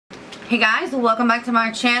Hey guys, welcome back to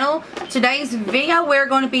my channel. Today's video we're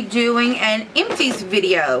going to be doing an empties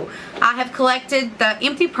video. I have collected the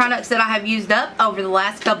empty products that I have used up over the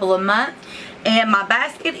last couple of months, and my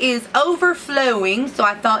basket is overflowing, so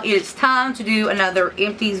I thought it's time to do another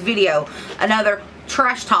empties video, another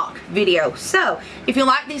trash talk video. So if you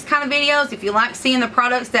like these kind of videos, if you like seeing the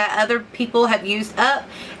products that other people have used up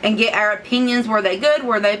and get our opinions, were they good,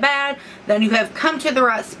 were they bad, then you have come to the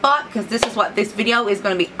right spot, because this is what this video is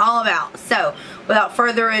going to be all about. So without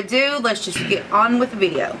further ado, let's just get on with the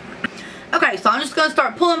video. Okay, so I'm just going to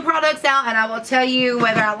start pulling products out, and I will tell you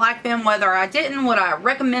whether I like them, whether I didn't, would I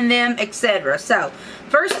recommend them, etc. So,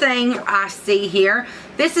 first thing I see here,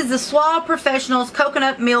 this is the Suave Professionals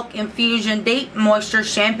Coconut Milk Infusion Deep Moisture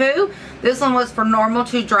Shampoo. This one was for normal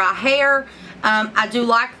to dry hair. I do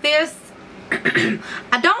like this.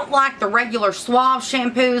 I don't like the regular Suave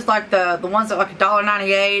shampoos, like the ones that are like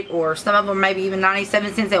 $1.98, or some of them maybe even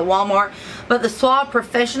 97 cents at Walmart. But the Suave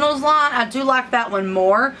Professionals line, I do like that one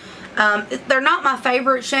more. They're not my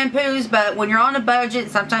favorite shampoos, but when you're on a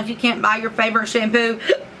budget, sometimes you can't buy your favorite shampoo.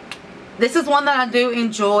 This is one that I do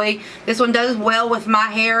enjoy. This one does well with my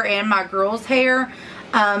hair and my girl's hair.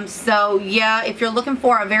 So yeah, if you're looking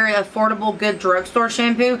for a very affordable, good drugstore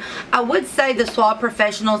shampoo, I would say the Suave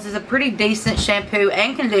Professionals is a pretty decent shampoo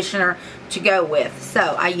and conditioner to go with.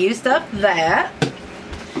 So I used up that.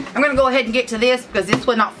 I'm going to go ahead and get to this because this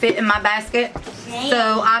would not fit in my basket.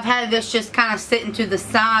 So I've had this just kind of sitting to the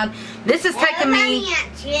side. This has taken me...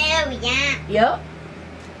 Yep.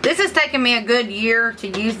 This has taken me a good year to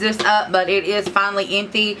use this up, but it is finally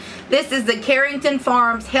empty. This is the Carrington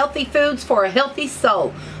Farms Healthy Foods for a Healthy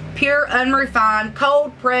Soul. Pure, unrefined,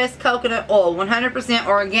 cold pressed coconut oil. 100%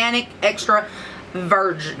 organic, extra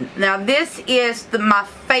virgin. Now this is my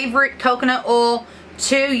favorite coconut oil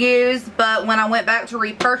to use, but when I went back to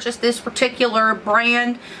repurchase this particular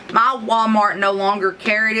brand, my Walmart no longer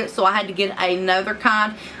carried it, so I had to get another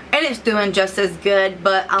kind, and it's doing just as good.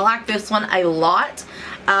 But I like this one a lot.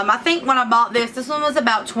 I think when I bought this one was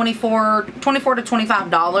about $24 to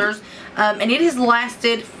 $25, and it has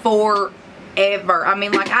lasted forever. I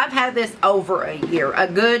mean, like, I've had this over a year, a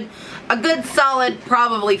good solid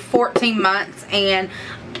probably 14 months, and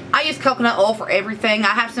I use coconut oil for everything. I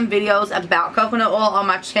have some videos about coconut oil on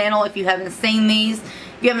my channel if you haven't seen these.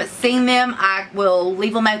 If you haven't seen them, I will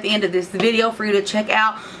leave them at the end of this video for you to check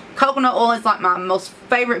out. Coconut oil is like my most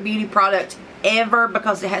favorite beauty product ever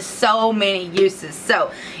because it has so many uses.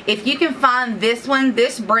 So if you can find this one,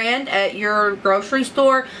 this brand, at your grocery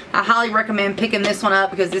store, I highly recommend picking this one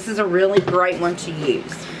up because this is a really great one to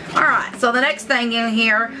use. Alright, so the next thing in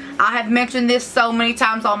here, I have mentioned this so many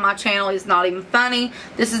times on my channel, it's not even funny.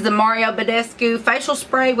 This is the Mario Badescu Facial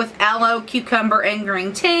Spray with Aloe, Cucumber, and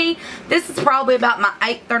Green Tea. This is probably about my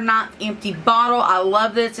 8th or 9th empty bottle. I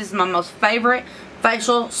love this. This is my most favorite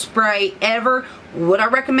facial spray ever. Would I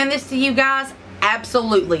recommend this to you guys?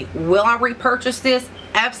 Absolutely. Will I repurchase this?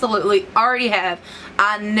 Absolutely. Already have.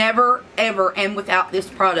 I never ever am without this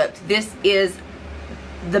product. This is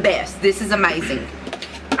the best. This is amazing.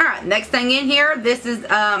 Alright, next thing in here, this is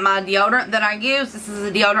my deodorant that I use. This is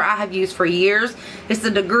a deodorant I have used for years. It's the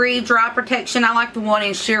Degree Dry Protection. I like the one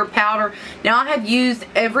in sheer powder. Now, I have used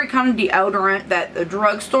every kind of deodorant that the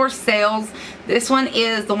drugstore sells. This one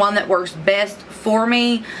is the one that works best for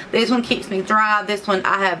me. This one keeps me dry. This one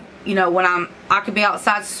I have, you know, when I could be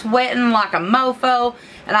outside sweating like a mofo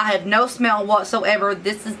and I have no smell whatsoever.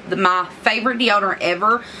 This is my favorite deodorant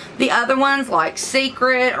ever. The other ones like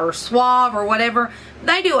Secret or Suave or whatever,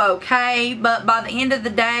 they do okay, but by the end of the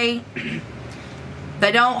day,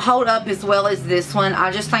 they don't hold up as well as this one. I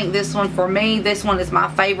just think this one, for me, this one is my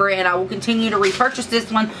favorite, and I will continue to repurchase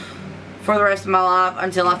this one for the rest of my life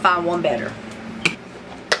until I find one better.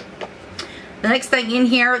 The next thing in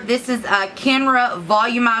here, this is a Kenra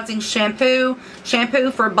Volumizing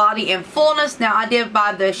Shampoo for body and fullness. Now, I did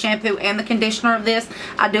buy the shampoo and the conditioner of this.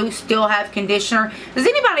 I do still have conditioner. Does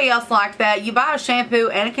anybody else like that? You buy a shampoo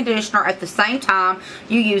and a conditioner at the same time.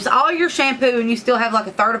 You use all your shampoo and you still have like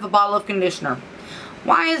a third of a bottle of conditioner.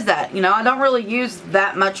 Why is that? You know, I don't really use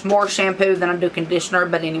that much more shampoo than I do conditioner,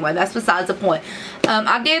 but anyway, that's besides the point.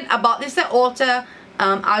 I bought this at Ulta.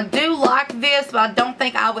 I do like this, but I don't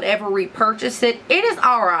think I would ever repurchase it. It is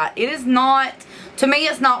alright. It is not, to me,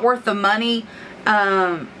 it's not worth the money.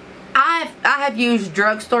 I have used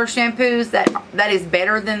drugstore shampoos that is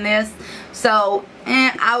better than this. So,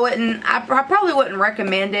 I probably wouldn't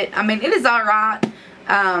recommend it. I mean, it is alright.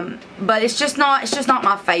 But it's just not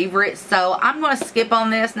my favorite. So I'm going to skip on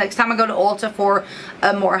this. Next time I go to Ulta for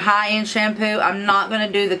a more high-end shampoo, I'm not going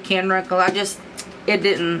to do the Kenra because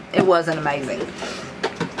it wasn't amazing.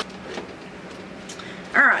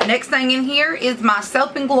 Alright, next thing in here is my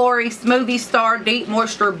Soap and Glory Smoothie Star Deep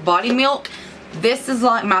Moisture Body Milk. This is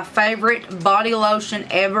like my favorite body lotion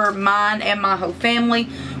ever. Mine and my whole family.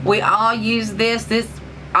 We all use this.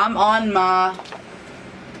 I'm on my...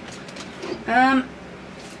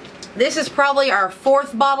 this is probably our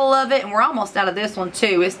 4th bottle of it. And we're almost out of this one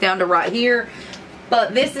too. It's down to right here.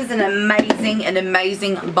 But this is an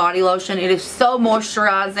amazing body lotion. It is so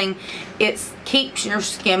moisturizing. It keeps your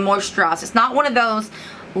skin moisturized. It's not one of those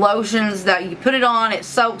lotions that you put it on, it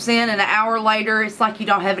soaks in, and an hour later it's like you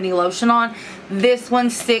don't have any lotion on. This one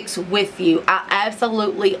sticks with you. I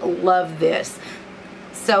absolutely love this.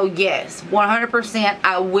 So yes, 100%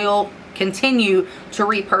 I will continue to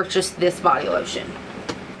repurchase this body lotion.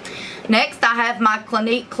 Next, I have my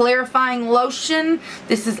Clinique Clarifying Lotion.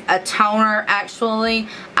 This is a toner, actually.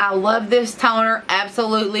 I love this toner.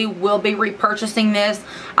 Absolutely will be repurchasing this.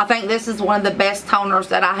 I think this is one of the best toners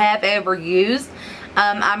that I have ever used.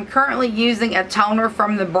 I'm currently using a toner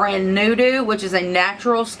from the brand Nudo, which is a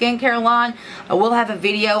natural skincare line. I will have a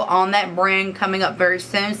video on that brand coming up very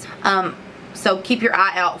soon. So keep your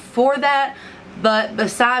eye out for that. But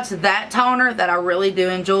besides that toner that I really do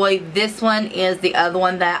enjoy, this one is the other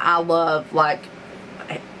one that I love like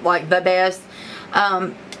the best.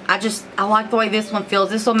 I like the way this one feels.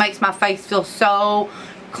 This one makes my face feel so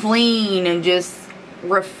clean and just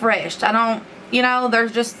refreshed. I don't, you know,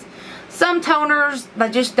 there's just some toners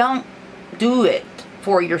that just don't do it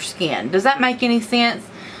for your skin. Does that make any sense?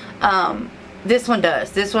 This one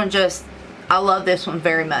does. This one just, I love this one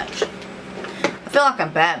very much. I feel like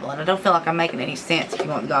I'm babbling. I don't feel like I'm making any sense, if you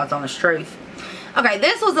want God's honest truth. Okay,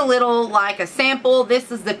 this was a little like a sample.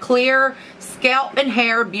 This is the Clear Scalp and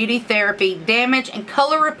Hair Beauty Therapy Damage and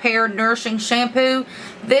Color Repair Nourishing Shampoo.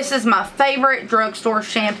 This is my favorite drugstore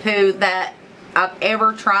shampoo that I've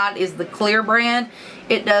ever tried, is the Clear brand.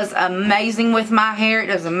 It does amazing with my hair. It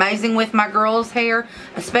does amazing with my girl's hair,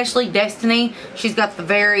 especially Destiny. She's got the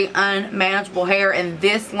very unmanageable hair, and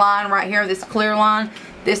this line right here, this Clear line,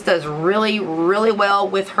 this does really well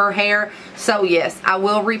with her hair. So yes, I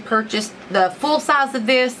will repurchase the full size of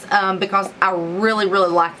this because I really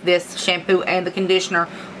like this shampoo and the conditioner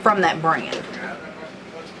from that brand.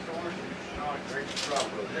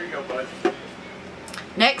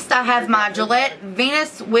 Next, I have my Gillette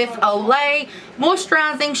Venus with Olay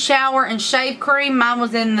Moisturizing Shower and Shave Cream. Mine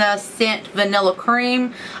was in the scent Vanilla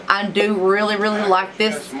Cream. I do really like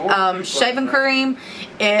this shaving cream.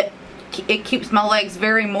 It keeps my legs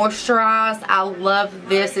very moisturized. I love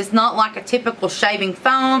this. It's not like a typical shaving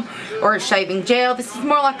foam or a shaving gel. This is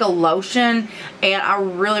more like a lotion, and I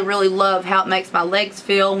really love how it makes my legs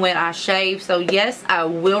feel when I shave. So yes, I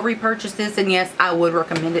will repurchase this, and yes, I would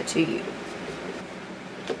recommend it to you.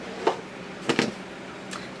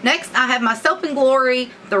 Next, I have my Soap and Glory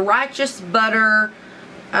The Righteous Butter.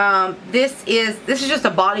 This is just a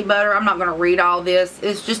body butter. I'm not going to read all this.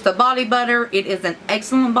 It's just a body butter. It is an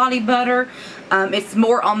excellent body butter. It's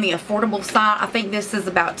more on the affordable side. I think this is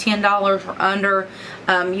about $10 or under.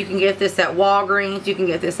 You can get this at Walgreens. You can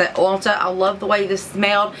get this at Ulta. I love the way this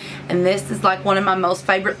smelled, and this is like one of my most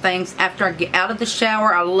favorite things. After I get out of the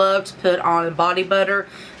shower, I love to put on a body butter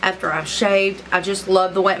after I've shaved. I just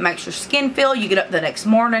love the way it makes your skin feel. You get up the next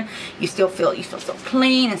morning, you feel so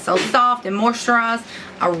clean and so soft and moisturized.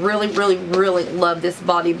 I really love this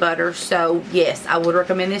body butter. So yes, I would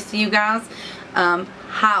recommend this to you guys.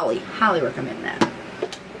 Highly recommend that.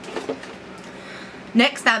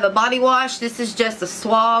 Next, I have a body wash. This is just a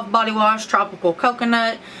Suave body wash, tropical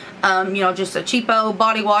coconut. You know, just a cheapo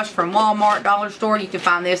body wash from Walmart, dollar store. You can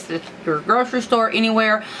find this at your grocery store,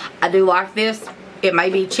 anywhere. I do like this. It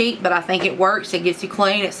may be cheap, but I think it works. It gets you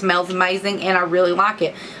clean. It smells amazing, and I really like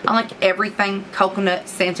it. I like everything coconut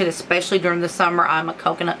scented, especially during the summer. I'm a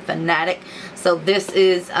coconut fanatic. So this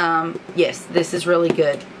is, yes, this is really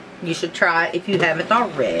good. You should try it if you haven't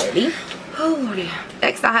already. Oh, Lordy.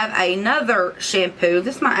 Next, I have another shampoo.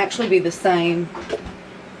 This might actually be the same.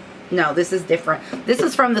 No, this is different. This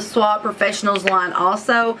is from the Suave Professionals line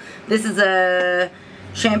also. This is a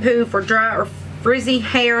shampoo for dry or frizzy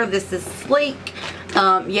hair. This is sleek.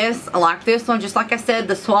 Yes, I like this one. Just like I said,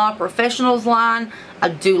 the Suave Professionals line. I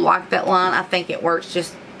do like that line. I think it works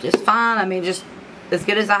just fine. I mean, just as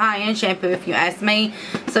good as a high-end shampoo if you ask me.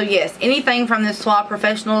 So yes, anything from this Suave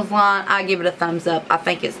Professionals line, I give it a thumbs up. I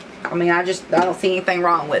think it's, I mean, I don't see anything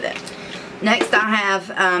wrong with it. Next, I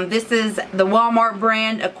have, this is the Walmart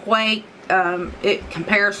brand Equate. It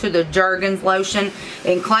compares to the Jergens lotion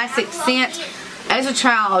in classic scent. As a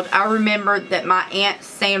child, I remembered that my Aunt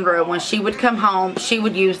Sandra, when she would come home, she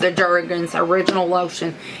would use the Jergens original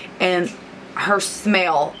lotion. And her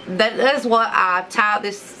smell. That is what I tie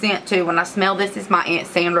this scent to. When I smell this, is my Aunt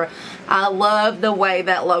Sandra. I love the way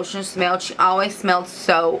that lotion smelled. She always smelled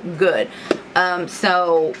so good.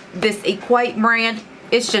 So this Equate brand,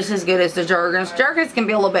 it's just as good as the Jergens. Jergens can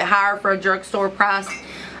be a little bit higher for a drugstore price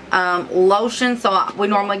lotion, so we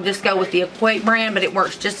normally just go with the Equate brand, but it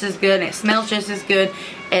works just as good and it smells just as good.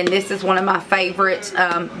 And this is one of my favorite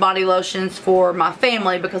body lotions for my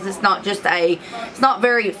family, because it's not just it's not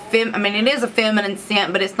very I mean, it is a feminine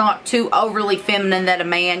scent, but it's not too overly feminine that a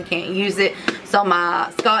man can't use it. So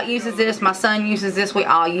Scott uses this, my son uses this, we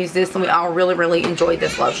all use this, and we all really enjoy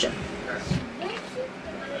this lotion.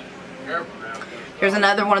 Here's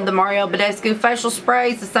another one of the Mario Badescu facial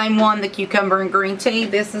sprays. The same one, the cucumber and green tea.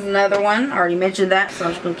 This is another one. I already mentioned that, so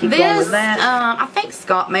I'm just going to keep going with that. I think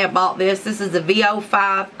Scott may have bought this. This is the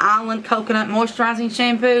VO5 Island Coconut Moisturizing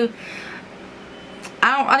Shampoo.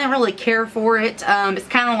 I didn't really care for it. It's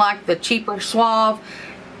kind of like the cheaper Suave.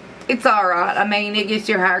 It's alright. I mean, it gets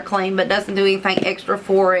your hair clean, but doesn't do anything extra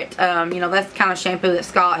for it. You know, that's the kind of shampoo that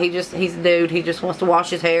Scott, he's a dude. He just wants to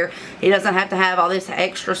wash his hair. He doesn't have to have all this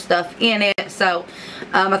extra stuff in it. So,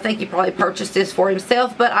 I think he probably purchased this for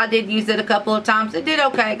himself, but I did use it a couple of times. It did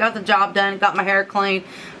okay. Got the job done. Got my hair clean.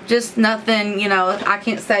 Just nothing, you know, I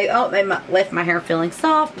can't say, oh, they left my hair feeling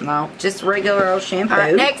soft. No, just regular old shampoo.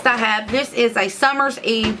 Alright, next I have, this is a Summer's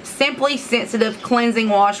Eve Simply Sensitive Cleansing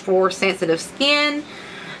Wash for sensitive skin.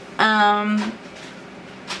 I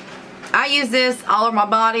use this all over my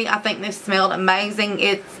body. I think this smelled amazing.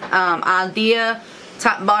 It's Idea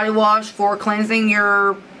type body wash for cleansing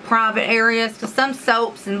your private areas, because some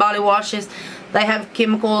soaps and body washes, they have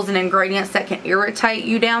chemicals and ingredients that can irritate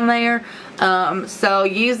you down there. So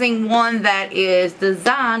using one that is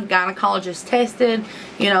designed, gynecologist tested,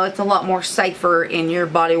 you know, it's a lot more safer in your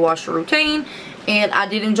body wash routine. And I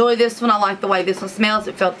did enjoy this one. I like the way this one smells.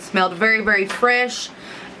 It smelled very fresh.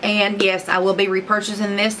 And yes, I will be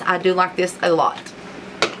repurchasing this. I do like this a lot.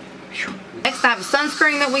 Next, I have a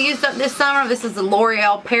sunscreen that we used up this summer. This is the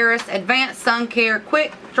L'Oreal Paris Advanced Sun Care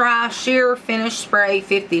Quick Dry Sheer Finish Spray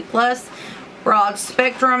 50+. Broad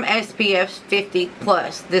Spectrum SPF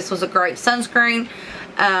 50+. This was a great sunscreen.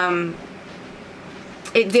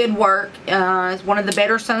 It did work. It's one of the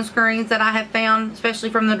better sunscreens that I have found, especially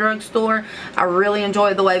from the drugstore. I really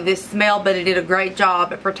enjoyed the way this smelled, but it did a great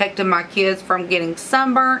job at protecting my kids from getting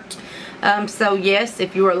sunburnt. So yes,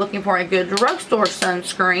 if you are looking for a good drugstore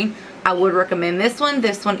sunscreen, I would recommend this one.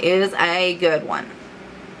 This one is a good one.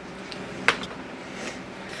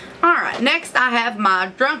 Alright, next I have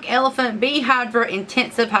my Drunk Elephant Bee Hydra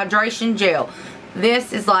Intensive Hydration Gel.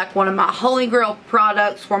 This is like one of my holy grail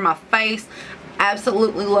products for my face.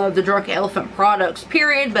 Absolutely love the Drunk Elephant products,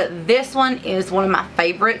 period, but this one is one of my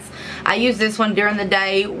favorites. I use this one during the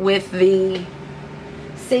day with the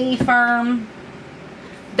C Firm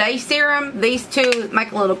Day Serum. These two,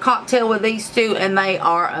 make a little cocktail with these two, and they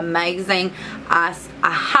are amazing. I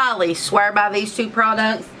highly swear by these two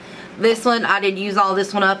products. This one, I did use all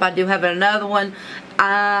this one up. I do have another one.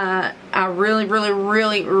 I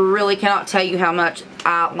really cannot tell you how much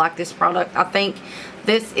I like this product. I think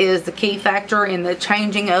this is the key factor in the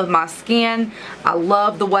changing of my skin. I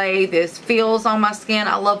love the way this feels on my skin.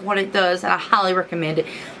 I love what it does, and I highly recommend it.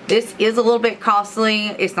 This is a little bit costly.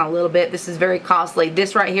 It's not a little bit. This is very costly.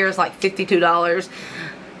 This right here is like $52.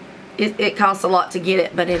 It costs a lot to get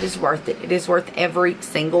it, but it is worth it. It is worth every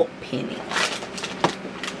single penny.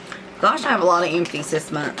 Gosh, I have a lot of empties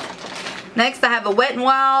this month. Next, I have a Wet n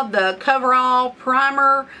Wild, the Coverall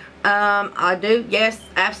Primer. I do, yes,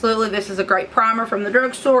 absolutely. This is a great primer from the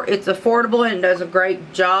drugstore. It's affordable and does a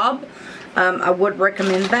great job. I would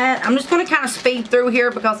recommend that. I'm just going to kind of speed through here,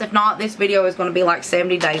 because if not, this video is going to be like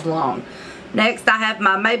 70 days long. Next, I have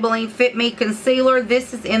my Maybelline Fit Me Concealer.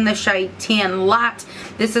 This is in the shade 10 Light.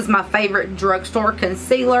 This is my favorite drugstore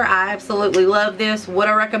concealer. I absolutely love this. Would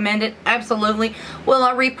I recommend it? Absolutely. Will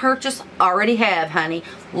I repurchase? Already have, honey.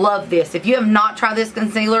 Love this. If you have not tried this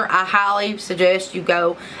concealer, I highly suggest you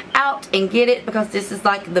go out and get it, because this is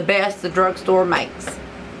like the best the drugstore makes.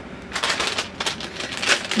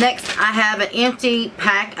 Next, I have an empty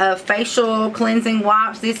pack of facial cleansing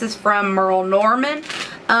wipes. This is from Merle Norman.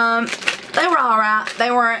 They were alright. They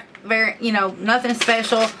weren't very, you know, nothing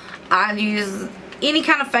special. I use any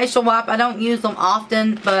kind of facial wipe. I don't use them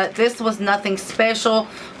often, but this was nothing special.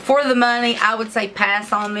 For the money, I would say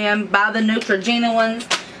pass on them. Buy the Neutrogena ones.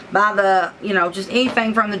 Buy the, you know, just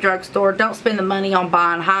anything from the drugstore. Don't spend the money on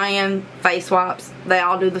buying high-end face wipes. They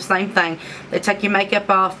all do the same thing. They take your makeup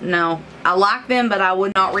off. No. I like them, but I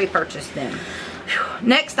would not repurchase them.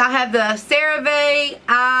 Next, I have the CeraVe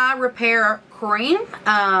Eye Repair Cream.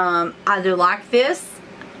 I do like this.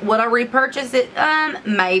 Would I repurchase it?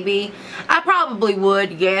 Maybe. I probably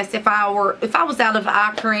would, yes. If I was out of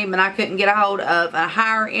eye cream and I couldn't get a hold of a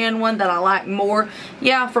higher end one that I like more,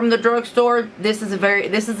 yeah, from the drugstore, this is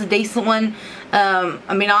a decent one.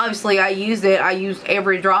 I mean, obviously I used it. I used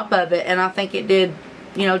every drop of it, and I think it did,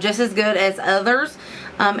 you know, just as good as others.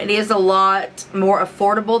 It is a lot more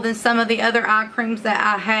affordable than some of the other eye creams that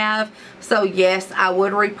I have. So yes, I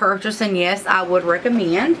would repurchase, and yes, I would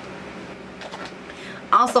recommend.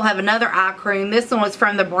 I also have another eye cream. This one was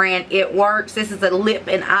from the brand It Works. This is a lip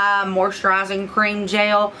and eye moisturizing cream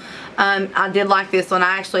gel. I did like this one.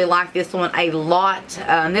 I actually like this one a lot.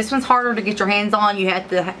 This one's harder to get your hands on. You have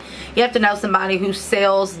to know somebody who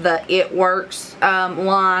sells the It Works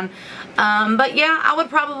line. But yeah, I would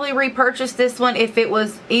probably repurchase this one if it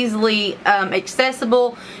was easily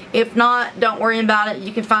accessible. If not, don't worry about it.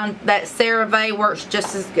 You can find that CeraVe works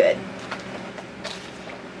just as good.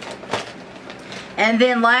 And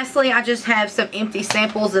then lastly, I just have some empty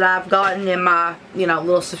samples that I've gotten in my, you know,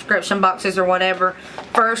 little subscription boxes or whatever.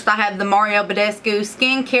 First, I have the Mario Badescu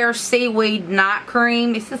Skincare Seaweed Night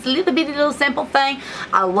Cream. It's just a little simple thing.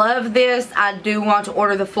 I love this. I do want to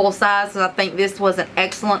order the full size, and I think this was an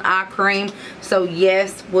excellent eye cream. So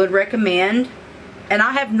yes, would recommend. And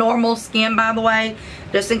I have normal skin, by the way,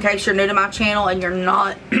 just in case you're new to my channel and you're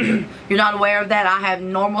not you're not aware of that. I have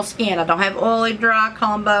normal skin. I don't have oily, dry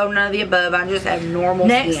combo, none of the above. I just have normal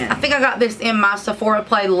skin. I think I got this in my Sephora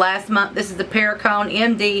play last month. This is the Perricone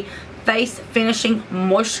MD Face Finishing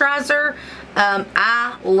Moisturizer.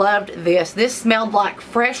 I loved this. This smelled like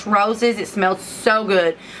fresh roses. It smelled so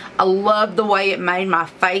good. I loved the way it made my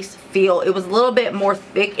face feel. It was a little bit more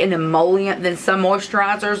thick and emollient than some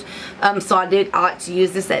moisturizers. So I did like to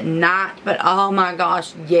use this at night. But oh my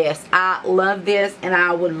gosh, yes. I love this, and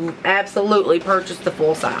I would absolutely purchase the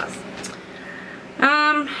full size.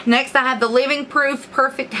 Next I have the Living Proof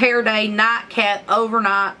Perfect Hair Day Nightcap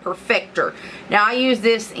Overnight Perfector. Now I use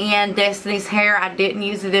this in Destiny's hair. I didn't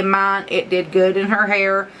use it in mine. It did good in her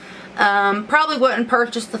hair. Probably wouldn't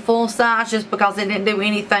purchase the full size just because it didn't do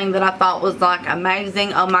anything that I thought was like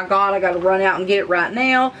amazing. Oh my god, I gotta run out and get it right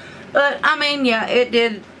now. But I mean, yeah, it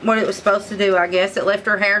did what it was supposed to do, I guess. It left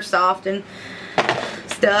her hair soft and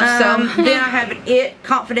stuff. So then I have It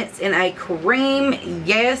Confidence in a Cream.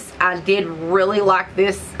 Yes, I did really like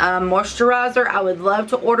this moisturizer. I would love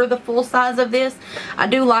to order the full size of this. I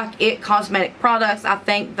do like It cosmetic products. I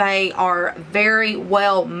think they are very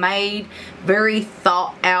well made, very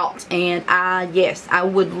thought out, and yes, I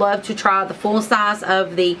would love to try the full size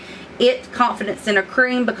of the It Confidence in a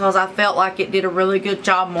Cream because I felt like it did a really good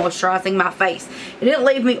job moisturizing my face. It didn't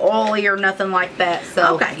leave me oily or nothing like that.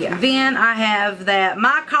 So okay, yeah. Then I have that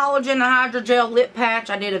My Collagen Hydrogel Lip Patch.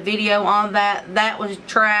 I did a video on that. That was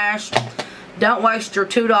trash. Don't waste your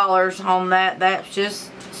 $2 on that. That's just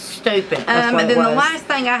stupid. And then the last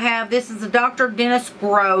thing I have, this is a Dr. Dennis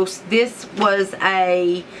Gross. This was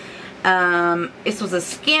a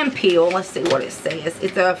skin peel. Let's see what it says.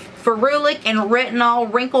 It's a ferulic and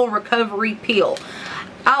retinol wrinkle recovery peel.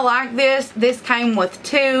 I like this. This came with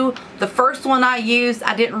two. The first one I used,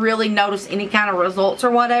 I didn't really notice any kind of results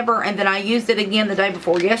or whatever, and then I used it again the day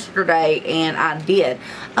before yesterday, and I did.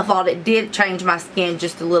 I thought it did change my skin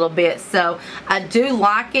just a little bit, so I do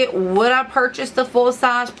like it. Would I purchase the full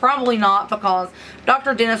size? Probably not, because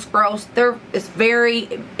Dr. Dennis Gross, it's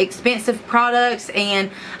very expensive products, and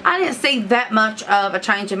I didn't see that much of a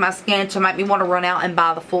change in my skin to make me want to run out and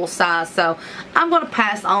buy the full size, so I'm going to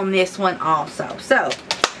pass on this one also. So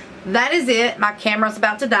that is it. My camera's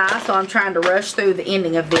about to die, so I'm trying to rush through the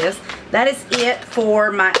ending of this. That is it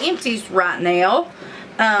for my empties right now.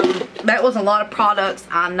 That was a lot of products,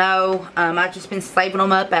 I know. I've just been saving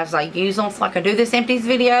them up as I use them so I can do this empties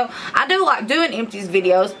video. I do like doing empties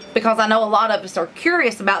videos because I know a lot of us are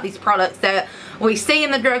curious about these products that we see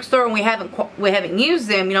in the drugstore and we haven't used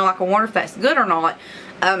them. You know, like I wonder if that's good or not.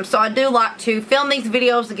 So I do like to film these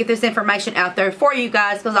videos to get this information out there for you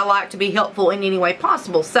guys because I like to be helpful in any way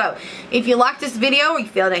possible. So if you like this video or you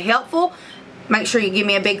feel it helpful, make sure you give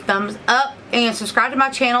me a big thumbs up and subscribe to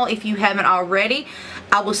my channel if you haven't already.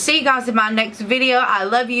 I will see you guys in my next video. I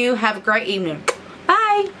love you. Have a great evening.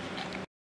 Bye.